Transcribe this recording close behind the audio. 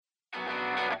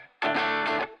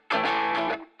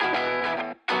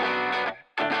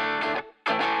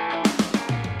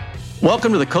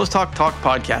Welcome to the Coasthawk Talk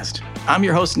podcast. I'm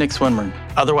your host, Nick Swinburne,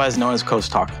 otherwise known as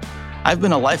Coasthawk. I've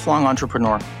been a lifelong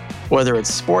entrepreneur. Whether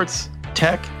it's sports,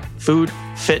 tech, food,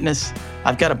 fitness,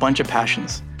 I've got a bunch of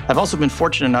passions. I've also been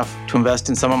fortunate enough to invest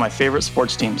in some of my favorite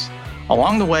sports teams.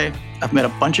 Along the way, I've met a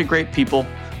bunch of great people,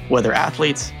 whether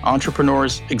athletes,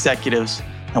 entrepreneurs, executives,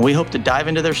 and we hope to dive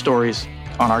into their stories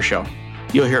on our show.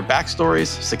 You'll hear backstories,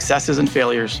 successes, and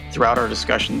failures throughout our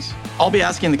discussions. I'll be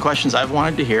asking the questions I've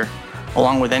wanted to hear,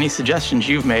 along with any suggestions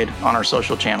you've made on our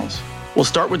social channels. We'll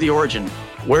start with the origin.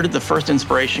 Where did the first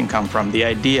inspiration come from? The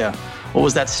idea? What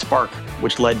was that spark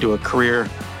which led to a career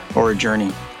or a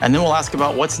journey? And then we'll ask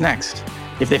about what's next.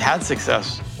 If they've had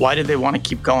success, why did they want to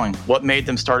keep going? What made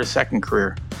them start a second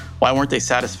career? Why weren't they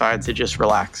satisfied to just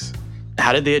relax?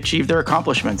 How did they achieve their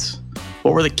accomplishments?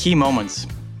 What were the key moments?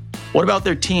 What about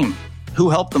their team? Who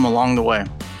helped them along the way?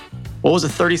 What was a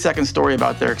 30-second story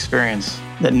about their experience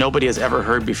that nobody has ever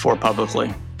heard before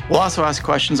publicly? We'll also ask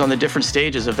questions on the different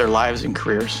stages of their lives and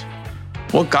careers.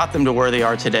 What got them to where they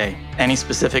are today? Any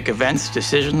specific events,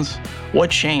 decisions?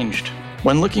 What changed?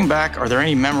 When looking back, are there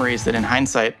any memories that in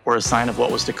hindsight were a sign of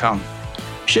what was to come?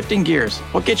 Shifting gears,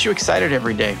 what gets you excited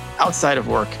every day? Outside of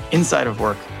work, inside of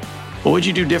work? What would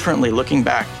you do differently looking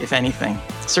back, if anything?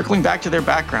 Circling back to their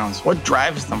backgrounds, what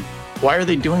drives them? Why are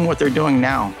they doing what they're doing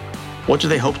now? What do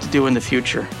they hope to do in the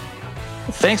future?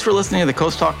 Thanks for listening to the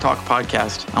Coasthawk Talk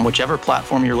podcast on whichever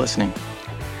platform you're listening.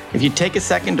 If you'd take a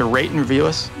second to rate and review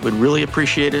us, we'd really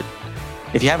appreciate it.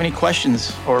 If you have any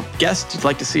questions or guests you'd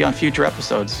like to see on future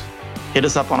episodes, hit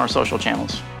us up on our social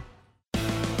channels.